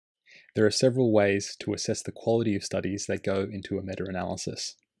There are several ways to assess the quality of studies that go into a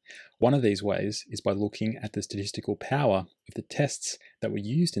meta-analysis. One of these ways is by looking at the statistical power of the tests that were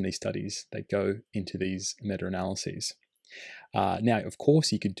used in these studies that go into these meta-analyses. Now, of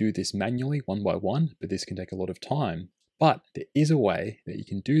course, you could do this manually one by one, but this can take a lot of time. But there is a way that you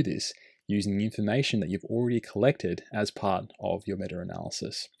can do this using the information that you've already collected as part of your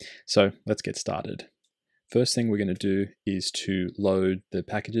meta-analysis. So let's get started. First thing we're going to do is to load the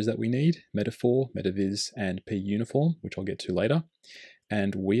packages that we need, Metaphor, metaviz, and puniform, which I'll get to later.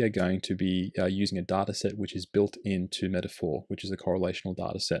 And we are going to be using a dataset which is built into Metaphor, which is a correlational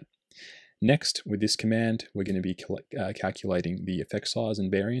dataset. Next, with this command, we're going to be calculating the effect size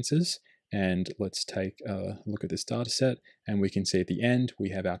and variances. And let's take a look at this dataset, and we can see at the end we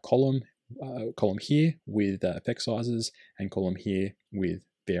have our column here with effect sizes and column here with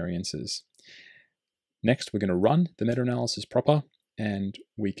variances. Next, we're going to run the meta-analysis proper, and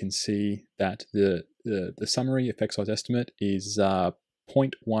we can see that the summary effect size estimate is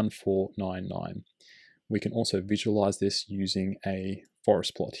 0.1499. We can also visualize this using a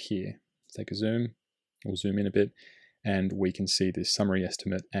forest plot here. Let's take a zoom. We'll zoom in a bit, and we can see this summary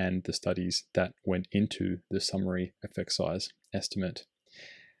estimate and the studies that went into the summary effect size estimate.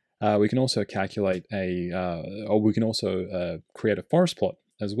 We can also calculate create a forest plot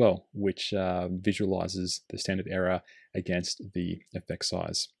as well, which visualizes the standard error against the effect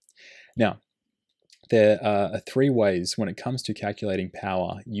size. Now, there are three ways when it comes to calculating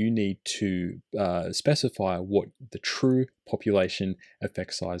power. You need to specify what the true population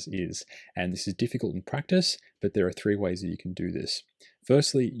effect size is. And this is difficult in practice, but there are three ways that you can do this.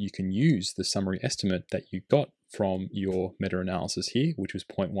 Firstly, you can use the summary estimate that you got from your meta-analysis here, which was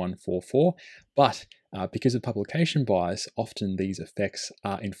 0.144, but because of publication bias, often these effects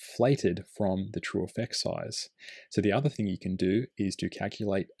are inflated from the true effect size. So the other thing you can do is to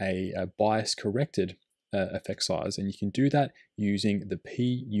calculate a bias-corrected effect size, and you can do that using the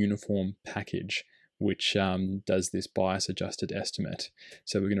puniform package, which does this bias-adjusted estimate.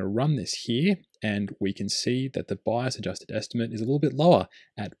 So we're going to run this here, and we can see that the bias-adjusted estimate is a little bit lower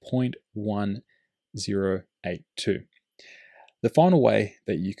at 0.1082. The final way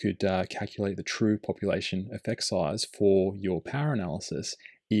that you could calculate the true population effect size for your power analysis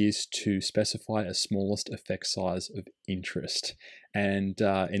is to specify a smallest effect size of interest. And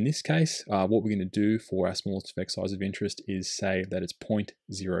in this case, what we're going to do for our smallest effect size of interest is say that it's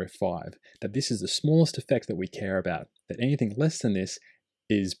 0.05, that this is the smallest effect that we care about, that anything less than this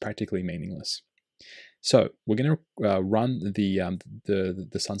is practically meaningless. So we're going to run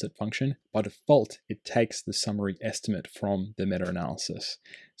the sunset function. By default, it takes the summary estimate from the meta-analysis.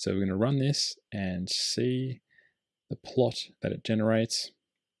 So we're going to run this and see the plot that it generates.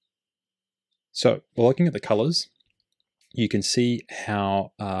 So we're looking at the colors. You can see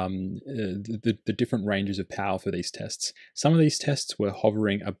how the different ranges of power for these tests. Some of these tests were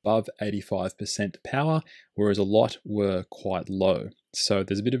hovering above 85% power, whereas a lot were quite low. So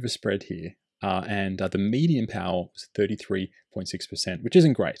there's a bit of a spread here. And the median power was 33.6%, which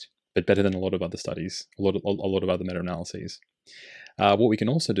isn't great, but better than a lot of other studies, a lot of other meta-analyses. What we can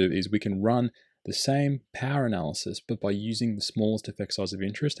also do is we can run the same power analysis, but by using the smallest effect size of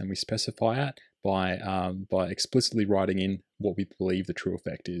interest, and we specify it by explicitly writing in what we believe the true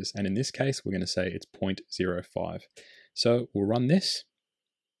effect is. And in this case, we're going to say it's 0.05. So we'll run this.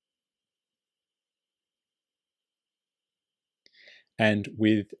 And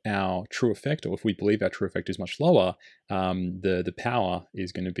with our true effect, or if we believe our true effect is much lower, the power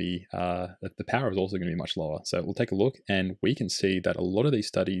is going to be the power is also going to be much lower. So we'll take a look, and we can see that a lot of these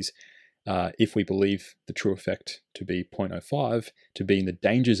studies, if we believe the true effect to be 0.05, to be in the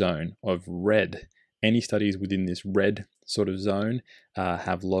danger zone of red. Any studies within this red sort of zone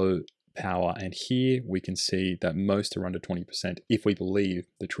have low power, and here we can see that most are under 20% if we believe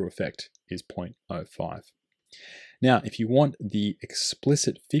the true effect is 0.05. Now, if you want the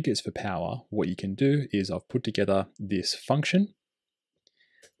explicit figures for power, what you can do is I've put together this function.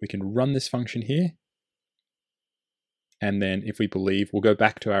 We can run this function here. And then if we believe, we'll go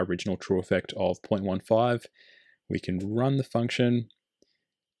back to our original true effect of 0.15. We can run the function.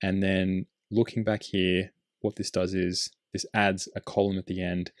 And then looking back here, what this does is this adds a column at the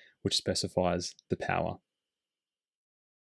end, which specifies the power.